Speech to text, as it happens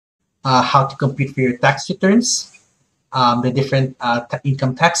how to compute for your tax returns, the different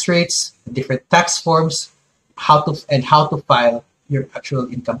income tax rates, the different tax forms, how to file your actual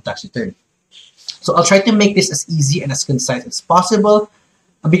income tax return. So I'll try to make this as easy and as concise as possible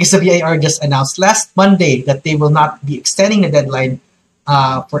because the VIR just announced last Monday that they will not be extending the deadline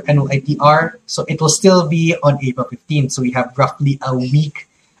for annual ITR. So it will still be on April 15th. So we have roughly a week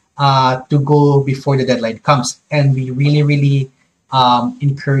to go before the deadline comes. And we really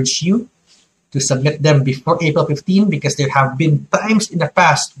encourage you to submit them before April 15 because there have been times in the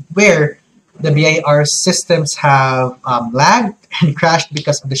past where the BIR systems have lagged and crashed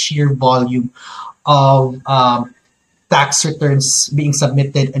because of the sheer volume of tax returns being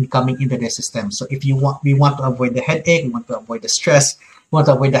submitted and coming into the system. So if you want, we want to avoid the headache, we want to avoid the stress, we want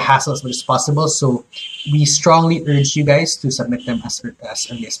to avoid the hassle as much as possible. So we strongly urge you guys to submit them as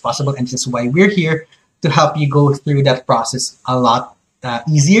early as possible. And this is why we're here to help you go through that process a lot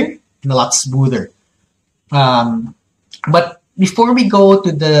easier and a lot smoother. But before we go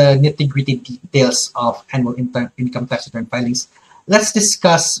to the nitty-gritty details of annual income tax return filings, let's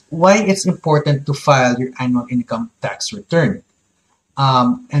discuss why it's important to file your annual income tax return.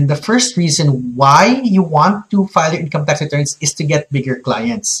 And the first reason why you want to file your income tax returns is to get bigger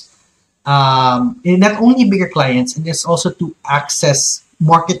clients. And not only bigger clients, and it's also to access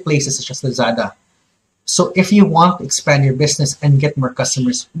marketplaces such as Lazada. So if you want to expand your business and get more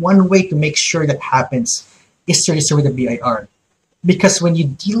customers, one way to make sure that happens is to register with the BIR. Because when you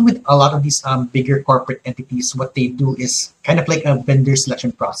deal with a lot of these bigger corporate entities, what they do is kind of like a vendor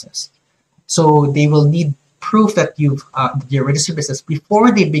selection process. So they will need proof that you're registered business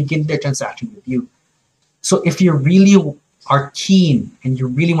before they begin their transaction with you. So if you really are keen and you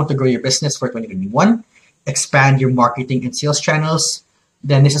really want to grow your business for 2021, expand your marketing and sales channels,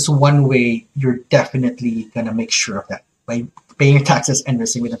 then this is one way you're definitely gonna make sure of that by paying your taxes and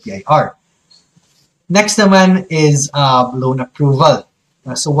registering with the BIR. Next naman is loan approval.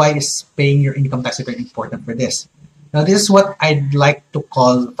 So why is paying your income tax return important for this? Now, this is what I'd like to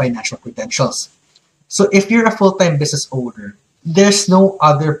call financial credentials. So if you're a full-time business owner, there's no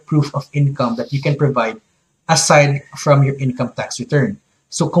other proof of income that you can provide aside from your income tax return.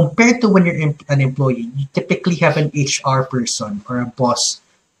 So compared to when you're an employee, you typically have an HR person or a boss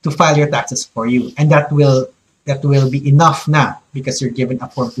to file your taxes for you. And that will be enough now because you're given a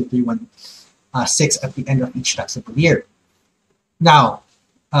Form 2316 at the end of each taxable year. Now,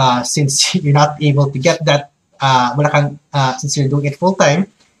 since you're not able to get that, since you're doing it full time,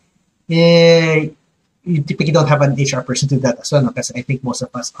 you typically don't have an HR person to do that as well, because I think most of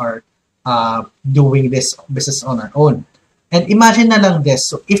us are doing this business on our own. And imagine na lang this,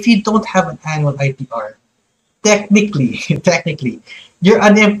 so if you don't have an annual ITR, technically, you're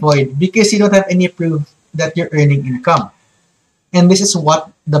unemployed because you don't have any proof that you're earning income. And this is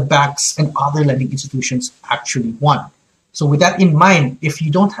what the banks and other lending institutions actually want. So with that in mind, if you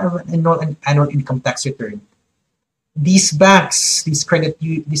don't have an annual income tax return, these banks, these credit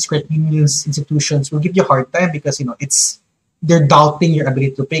unions, institutions will give you a hard time because they're doubting your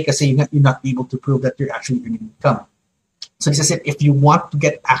ability to pay because you're not able to prove that you're actually earning income. So this is it. If you want to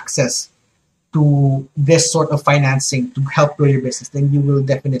get access to this sort of financing to help grow your business, then you will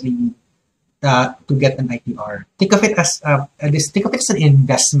definitely need to get an ITR. Think of it as an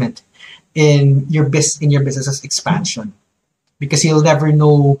investment in your business's expansion, because you'll never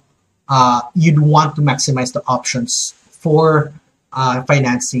know. You'd want to maximize the options for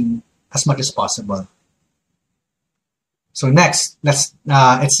financing as much as possible. So next,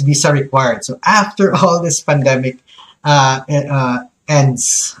 it's visa required. So after all this pandemic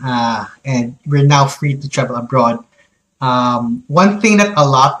ends and we're now free to travel abroad, one thing that a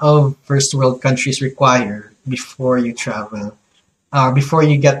lot of first world countries require before you travel, before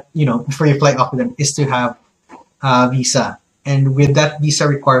you fly off with them, is to have a visa. And with that visa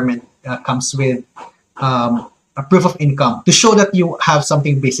requirement comes with a proof of income to show that you have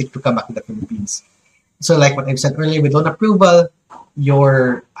something basic to come back to the Philippines. So like what I've said earlier, with loan approval,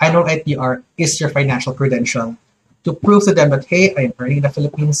 your annual ITR is your financial credential to prove to them that, hey, I am earning in the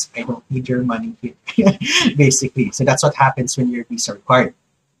Philippines, I don't need your money here, basically. So that's what happens when your visa required.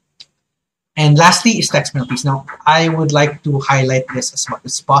 And lastly is tax penalties. Now, I would like to highlight this as much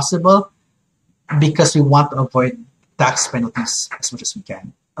as possible because we want to avoid tax penalties as much as we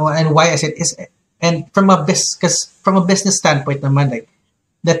can. And why I said is, and from a business standpoint, naman, like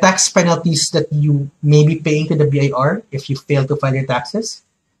the tax penalties that you may be paying to the BIR if you fail to file your taxes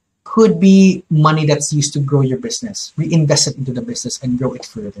could be money that's used to grow your business, reinvest it into the business and grow it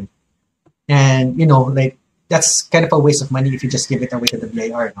further. And that's kind of a waste of money if you just give it away to the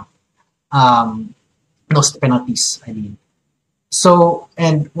BIR. No penalties, I mean. So,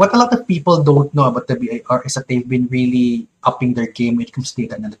 and what a lot of people don't know about the BIR is that they've been really upping their game when it comes to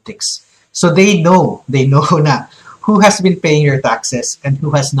data analytics. So they know na who has been paying your taxes and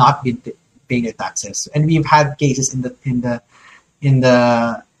who has not been paying your taxes. And we've had cases in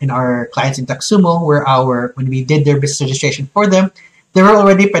our clients in Taxumo where when we did their business registration for them, there were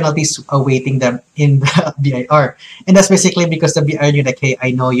already penalties awaiting them in the BIR. And that's basically because the BIR knew like, hey,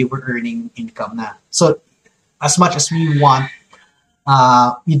 I know you were earning income na. So as much as we want,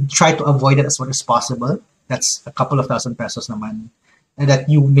 we try to avoid it as much as possible. That's a couple of thousand pesos naman and that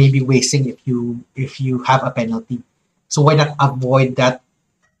you may be wasting if you have a penalty. So why not avoid that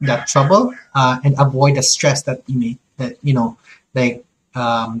trouble and avoid the stress that you may that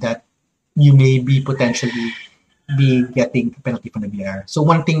you may be potentially be getting a penalty from the BIR. So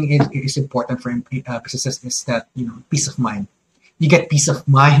one thing is important for businesses is that peace of mind. You get peace of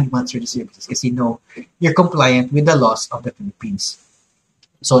mind once you're registered business because you're compliant with the laws of the Philippines.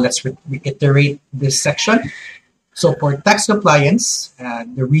 So let's reiterate this section. So for tax compliance,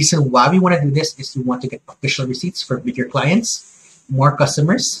 the reason why we want to do this is we want to get official receipts for bigger clients, more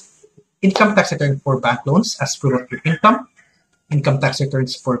customers, income tax return for bank loans as proof of your income tax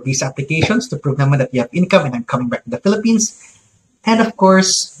returns for visa applications to prove naman that you have income and I'm coming back to the Philippines, and of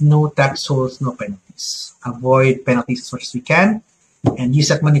course, no tax holes, no penalties. Avoid penalties as much as we can and use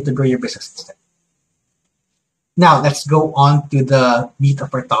that money to grow your business instead. Now, let's go on to the meat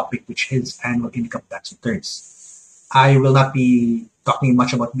of our topic, which is annual income tax returns. I will not be talking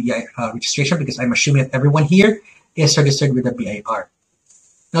much about BIR registration because I'm assuming that everyone here is registered with the BIR.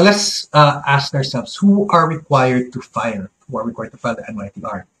 Now, let's ask ourselves, who are required to file the annual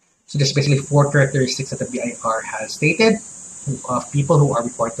ITR? So there's basically 4 characteristics that the BIR has stated of people who are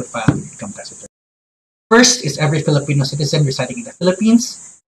required to file income tax return. First is every Filipino citizen residing in the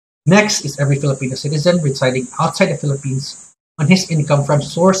Philippines. Next is every Filipino citizen residing outside the Philippines on his income from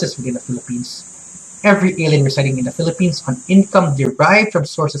sources within the Philippines. Every alien residing in the Philippines on income derived from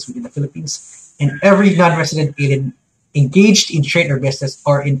sources within the Philippines. And every non-resident alien engaged in trade or business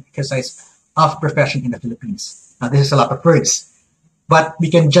or in exercise of profession in the Philippines. Now, this is a lot of words, but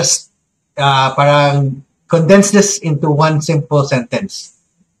we can just parang condense this into one simple sentence.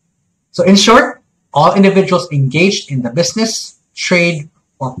 So in short, all individuals engaged in the business, trade,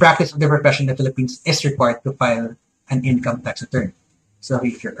 or practice of their profession in the Philippines is required to file an income tax return. So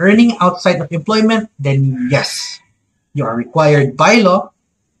if you're earning outside of employment, then yes, you are required by law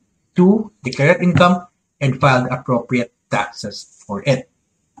to declare that income and file the appropriate taxes for it.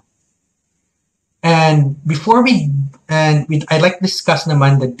 And I'd like to discuss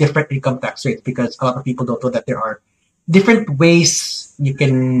naman the different income tax rates because a lot of people don't know that there are different ways you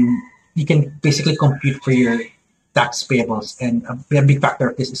can basically compute for your tax payables, and a big factor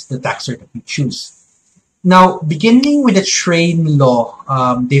of this is the tax rate that you choose. Now, beginning with the train law,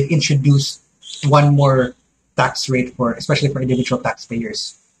 they've introduced one more tax rate especially for individual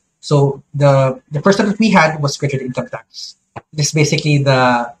taxpayers. So the first one that we had was graduated income tax. This is basically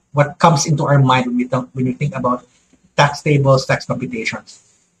what comes into our mind when we think about tax tables, tax computations.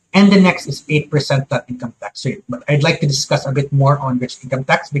 And the next is 8% flat income tax rate. But I'd like to discuss a bit more on rich income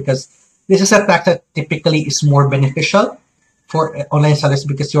tax because this is a tax that typically is more beneficial for online sellers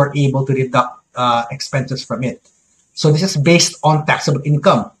because you are able to deduct expenses from it. So this is based on taxable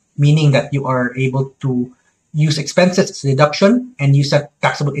income, meaning that you are able to use expenses as a deduction and use that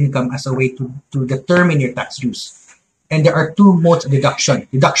taxable income as a way to determine your tax dues. And there are 2 modes of deduction.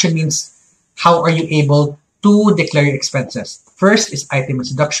 Deduction means how are you able to declare your expenses. First is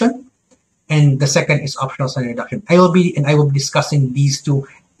itemized deduction, and the second is optional salary deduction. I will be discussing these 2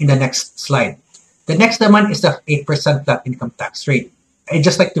 in the next slide. The next one is the 8% flat income tax rate. I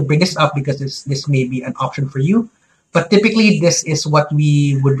just like to bring this up because this may be an option for you. But typically, this is what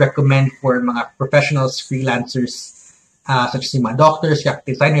we would recommend for mga professionals, freelancers, such as mga doctors, graphic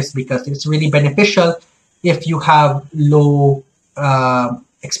designers, because it's really beneficial if you have low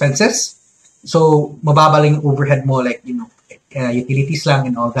expenses. So, mababa lang yung overhead mo, like, utilities lang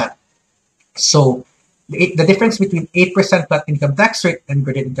and all that. So, the difference between 8% flat income tax rate and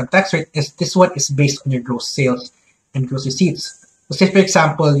graduated income tax rate is this one is based on your gross sales and gross receipts. So say, for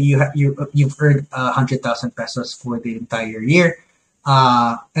example, you've earned 100,000 pesos for the entire year.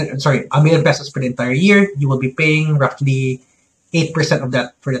 Sorry, 1,000,000 pesos for the entire year. You will be paying roughly 8% of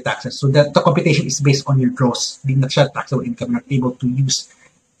that for the taxes. So the computation is based on your gross. Hindi na siya taxable income. You're able to use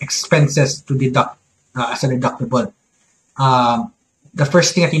expenses to deduct as a deductible. The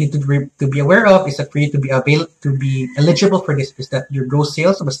first thing that you need to be aware of is that for you to be eligible for this is that your gross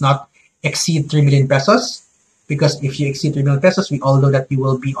sales must not exceed 3 million pesos. Because if you exceed 3 million pesos, we all know that you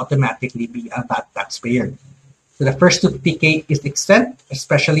will automatically be a VAT taxpayer. So the first 250K is exempt,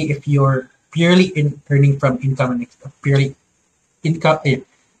 especially if you're purely earning from income and purely income.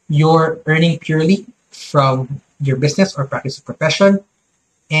 You're earning purely from your business or practice of profession,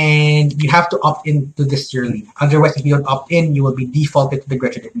 and you have to opt into this yearly. Otherwise, if you don't opt in, you will be defaulted to the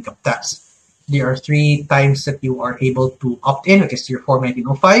graduate income tax. There are 3 times that you are able to opt in, which is your Form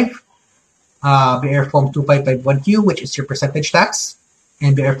 1905, BR Form 2551Q, which is your percentage tax,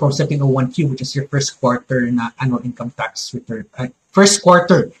 and BR Form 1701Q, which is your first quarter annual income tax return. First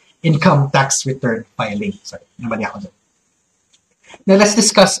quarter income tax return filing. Sorry, nabali ako dyan. Now let's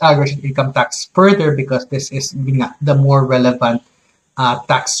discuss graduate income tax further because this is the more relevant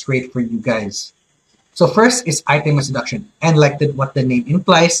tax rate for you guys. So first is itemized deduction. And like what the name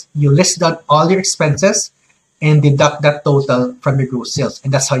implies, you list down all your expenses and deduct that total from your gross sales.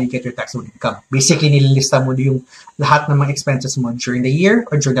 And that's how you get your taxable income. Basically, nililista mo yung lahat ng mga expenses mo during the year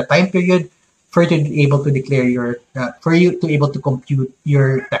or during the time period for you to be able to declare for you to be able to compute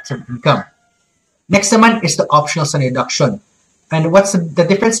your taxable income. Next naman is the optional salary deduction. And what's the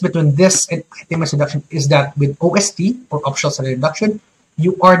difference between this and itemized deduction is that with OST or optional salary deduction,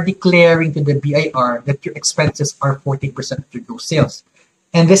 you are declaring to the BIR that your expenses are 40% of your gross sales.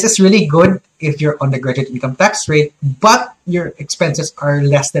 And this is really good if you're on the graduate income tax rate, but your expenses are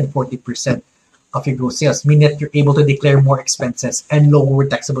less than 40% of your gross sales, meaning that you're able to declare more expenses and lower the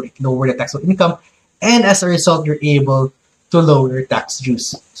taxable income. And as a result, you're able to lower your tax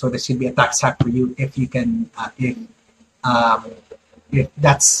dues. So this should be a tax hack for you if you can, if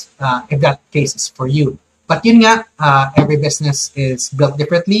that case is for you. But yun nga, every business is built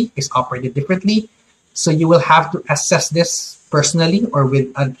differently, is operated differently. So you will have to assess this personally or with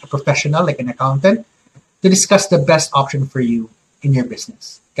a professional like an accountant to discuss the best option for you in your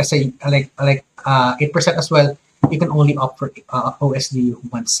business. Kasi like 8% as well, you can only opt for OSD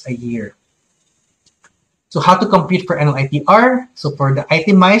once a year. So how to compute for annual ITR? So for the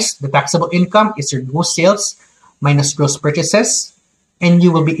itemized, the taxable income is your gross sales minus gross purchases. And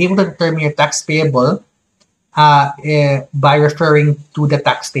you will be able to determine your tax payable by referring to the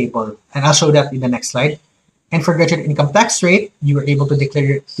tax table. And I'll show that in the next slide. And for graduate income tax rate, you are able to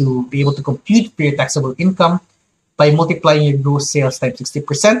declare to be able to compute for your taxable income by multiplying your gross sales times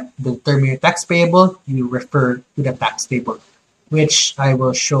 60%. To determine your tax payable, you refer to the tax table, which I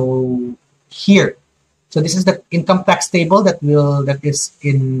will show here. So this is the income tax table that is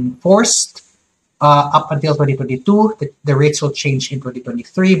enforced up until 2022. The rates will change in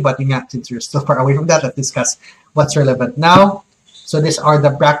 2023, but since we're still far away from that, let's discuss what's relevant now. So these are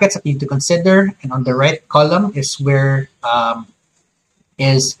the brackets that you need to consider, and on the right column is where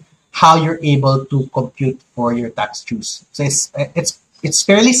is how you're able to compute for your tax dues. So it's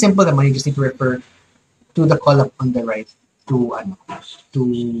fairly simple. The money just need to refer to the column on the right to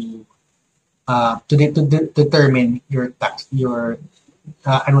determine your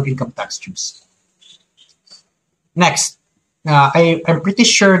annual income tax dues. Next, I'm pretty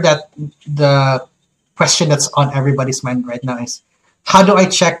sure that the question that's on everybody's mind right now is, how do I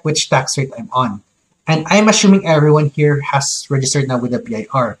check which tax rate I'm on? And I'm assuming everyone here has registered now with the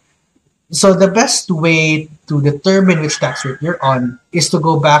BIR. So the best way to determine which tax rate you're on is to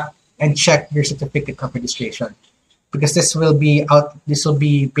go back and check your certificate of registration, because this will be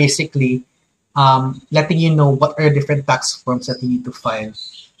basically letting you know what are different tax forms that you need to file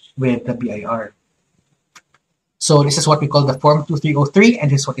with the BIR. So this is what we call the Form 2303,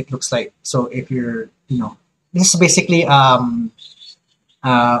 and this is what it looks like. So if you're, this is basically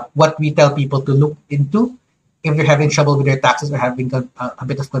what we tell people to look into if you're having trouble with their taxes or having a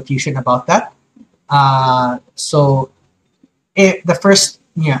bit of confusion about that. So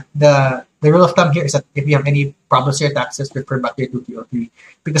the rule of thumb here is that if you have any problems with your taxes, refer back to your 2303,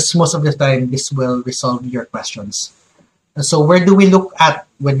 because most of the time this will resolve your questions. So where do we look at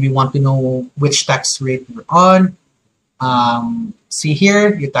when we want to know which tax rate you're on? See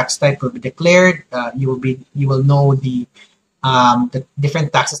here, your tax type will be declared. You will know the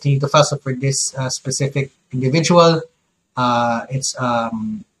different taxes you need to file. So for this specific individual, it's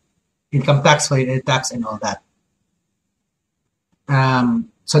income tax, value-added tax, and all that.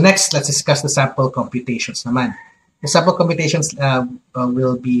 So next, let's discuss the sample computations naman. The sample computations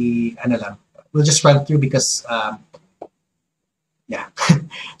will be, we'll just run through because, yeah.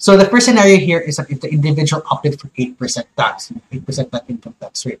 So the first scenario here is that if the individual opted for 8% tax, 8% net income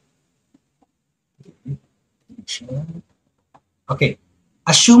tax rate. Okay.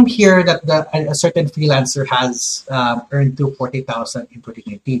 Assume here that a certain freelancer has earned to 40,000 in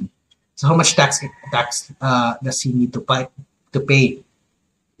 2019. So how much tax does he need to pay?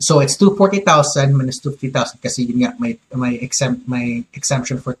 So it's 240,000 minus 250,000 kasi yun nga, my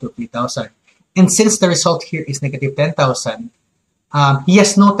exemption for 250,000. And since the result here is negative 10,000, he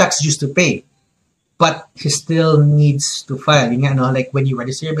has no tax dues to pay, but he still needs to file. You know, like when you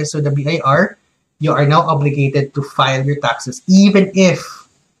register your business with the BIR, you are now obligated to file your taxes, even if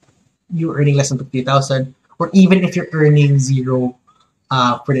you're earning less than 50,000, or even if you're earning zero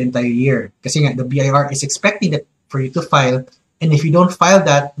for the entire year. Kasi nga, the BIR is expecting that for you to file, and if you don't file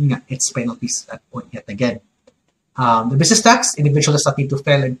that, it's penalties at point yet again. The business tax, individual does not need to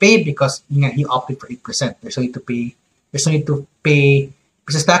file and pay because he opted for 8%. There's no need to pay. There's no need to pay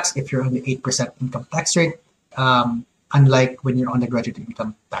business tax if you're on the 8% income tax rate, unlike when you're on the graduate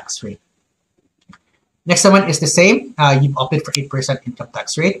income tax rate. Next one is the same. You've opted for 8% income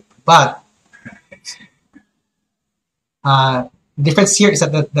tax rate, but the difference here is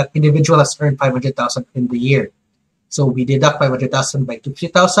that individual has earned 500,000 in the year. So we deduct 500,000 by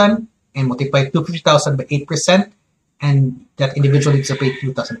 250,000 and multiply 250,000 by 8%, and that individual needs to pay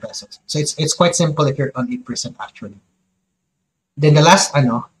 2,000 pesos. So it's quite simple if you're on 8% actually. Then the last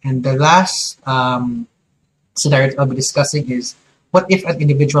scenario I'll be discussing is, what if an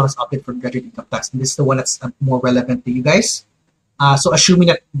individual has opted for graduate income tax? And this is the one that's more relevant to you guys. So assuming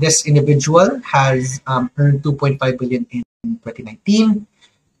that this individual has earned 2.5 billion in 2019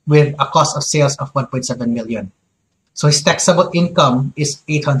 with a cost of sales of 1.7 million. So his taxable income is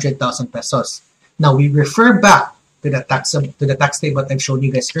 800,000 pesos. Now we refer back to the tax table I've shown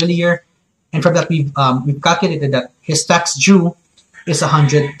you guys earlier, and from that we've calculated that his tax due is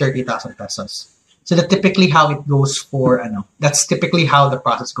 130,000 pesos. So that's typically how it goes for that's typically how the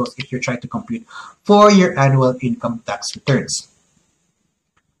process goes if you're trying to compute for your annual income tax returns.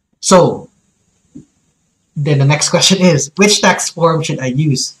 So then the next question is, which tax form should I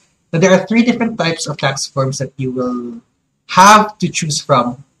use? Now there are 3 different types of tax forms that you will have to choose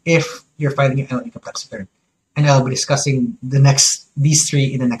from if you're filing an annual income tax return. And I'll be discussing these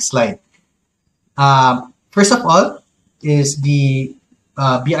 3 in the next slide. First of all is the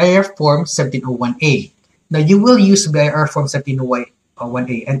BIR Form 1701A. Now you will use BIR Form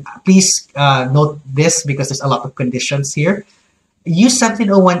 1701A, and please note this because there's a lot of conditions here. Use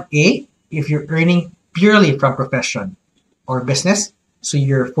 1701A if you're earning purely from profession or business. So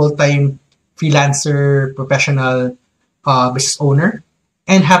you're full-time freelancer, professional business owner,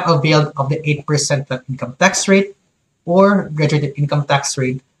 and have availed of the 8% flat income tax rate or graduated income tax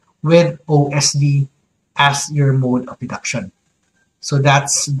rate with OSD as your mode of deduction. So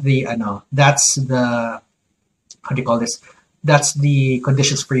that's the how do you call this? That's the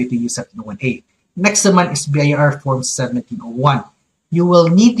conditions for you to use 1701A. Next one is BIR Form 1701. You will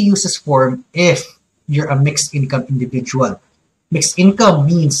need to use this form if you're a mixed income individual. Mixed income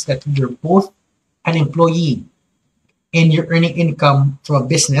means that you're both an employee and you're earning income from a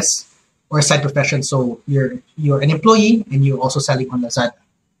business or a side profession. So you're an employee and you're also selling on Lazada.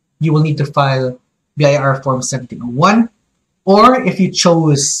 You will need to file BIR Form 1701, or if you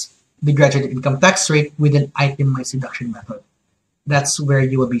chose the graduated income tax rate with an itemized deduction method, that's where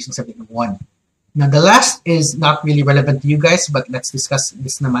you will be using 1701. Now the last is not really relevant to you guys, but let's discuss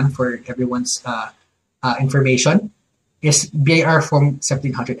this naman for everyone's information. Is BIR Form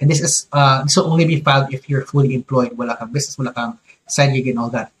 1700, and this will only be filed if you're fully employed, wala kang business, wala kang side gig and all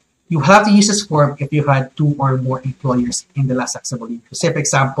that. You have to use this form if you had 2 or more employers in the last taxable year. So say for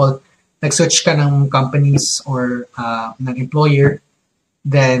example, nag-switch ka ng companies or ng employer,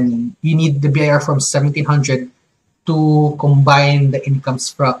 then you need the BIR Form 1700 to combine the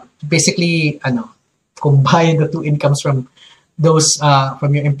incomes from, basically combine the 2 incomes from those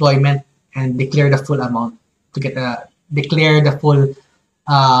from your employment and declare the full amount to get declare the full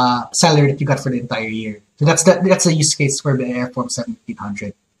salary that you got for the entire year. So that's the use case for the BIR Form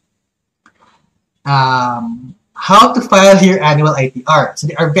 1700. How to file your annual ITR. So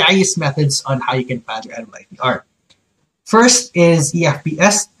there are various methods on how you can file your annual ITR. First is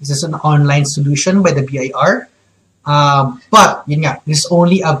EFPS. This is an online solution by the BIR. But this is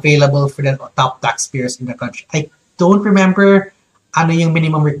only available for the top taxpayers in the country. I don't remember ano yung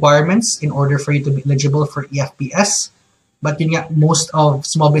minimum requirements in order for you to be eligible for EFPS. But most of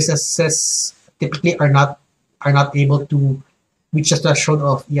small businesses typically are not able to reach the threshold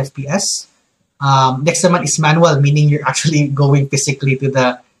of EFPS. Next one is manual, meaning you're actually going physically to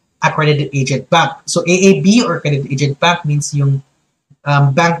the accredited agent bank. So AAB or accredited agent bank means yung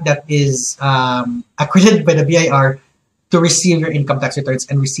bank that is accredited by the BIR to receive your income tax returns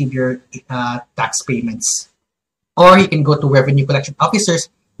and receive your tax payments. Or you can go to revenue collection officers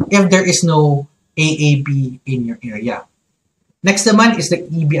if there is no AAB in your area. Next one is the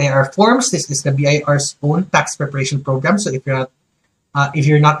EBIR forms. This is the BIR's own tax preparation program. So if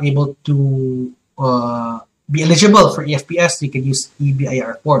you're not able to be eligible for EFPS, you can use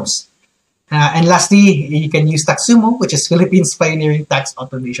EBIR forms. And lastly, you can use Taxumo, which is Philippines' pioneering tax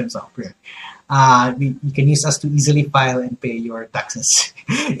automation software. You can use us to easily file and pay your taxes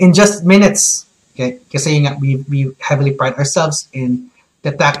in just minutes. Okay, kasi yun nga, we heavily pride ourselves in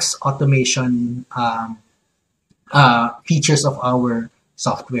the tax automation features of our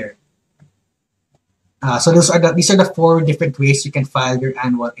software. So these are the 4 different ways you can file your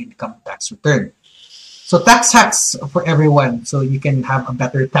annual income tax return. So tax hacks for everyone, so you can have a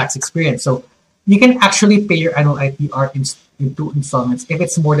better tax experience. So you can actually pay your annual ITR in 2 installments if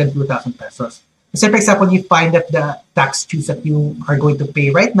it's more than 2,000 pesos. Say, for example, you find that the tax dues that you are going to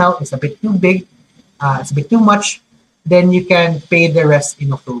pay right now is a bit too big, it's a bit too much, then you can pay the rest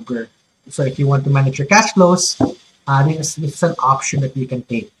in October. So if you want to manage your cash flows, this is an option that you can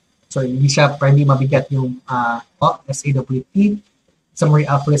take. So hindi siya hindi mabigat yung SAWT, summary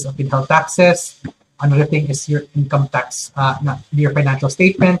alphabets of withheld taxes. Another thing is your income tax, your financial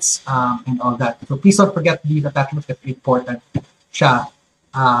statements, and all that. So please don't forget these attachments, that's important siya.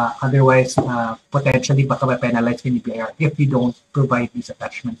 Otherwise, potentially baka ma-penalize yung BIR if you don't provide these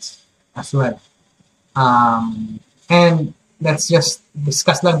attachments as well. And let's just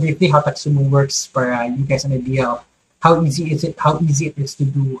discuss lang briefly how Taxumo works para you guys an idea of how easy it is to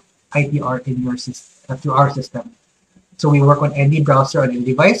do ITR in your system, through our system. So we work on any browser on any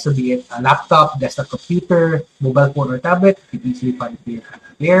device, so be it a laptop, desktop computer, mobile phone, or tablet. You can easily find it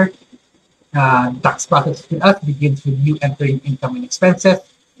there. Tax process with us begins with you entering income and expenses,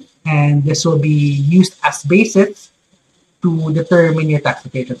 and this will be used as basis to determine your tax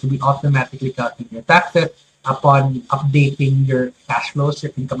location. So we automatically calculate your taxes upon updating your cash flows,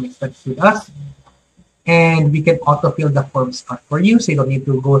 your income and expenses with us. And we can auto-fill the forms out for you, so you don't need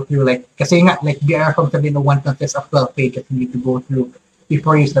to go through kasi nga, BIR form sabi no, one consists of 12 pages you need to go through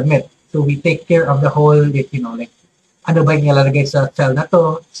before you submit. So we take care of the whole, ano ba yung ilalagay sa cell na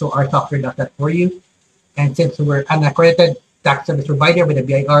to, so our software does that for you. And since we're an accredited tax service provider with the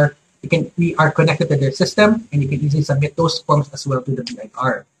BIR, we are connected to their system, and you can easily submit those forms as well to the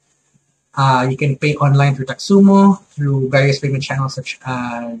BIR. You can pay online through Taxumo, through various payment channels such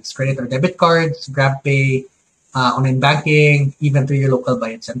as credit or debit cards, GrabPay, online banking, even through your local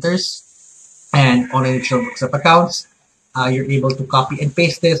buy-in centers, and online digital books of accounts. You're able to copy and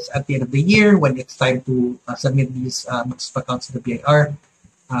paste this at the end of the year when it's time to submit these books of accounts to the BIR.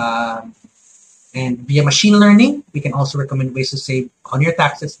 And via machine learning, we can also recommend ways to save on your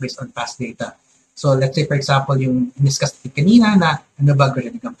taxes based on past data. So let's say, for example, yung discussed kanina na ano ba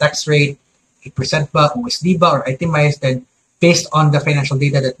gradual income tax rate, 8% ba, OSD ba, or itemized, then based on the financial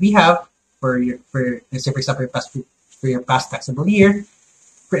data that we have let's say, for example, your past taxable year,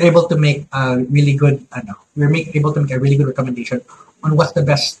 we're able to make a really good recommendation on what's the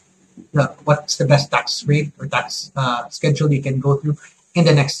best tax rate or tax schedule you can go through in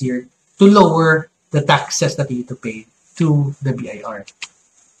the next year to lower the taxes that you need to pay to the BIR.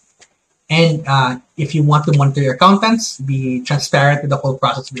 And if you want to monitor your accountants, be transparent with the whole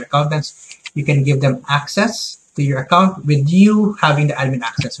process of your accountants, you can give them access to your account with you having the admin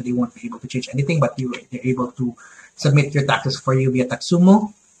access, so they won't be able to change anything, but they're able to submit your taxes for you via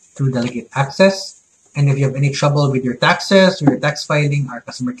Taxumo through delegate access. And if you have any trouble with your taxes or your tax filing, our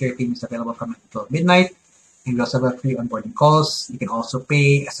customer care team is available from 12 midnight. And we also have free onboarding calls. You can also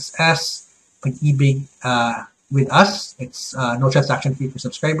pay SSS, pag-ibig with us. It's no transaction fee for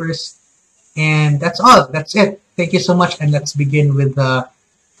subscribers. And that's all. That's it. Thank you so much. And let's begin with the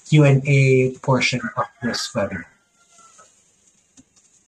Q&A portion of this webinar.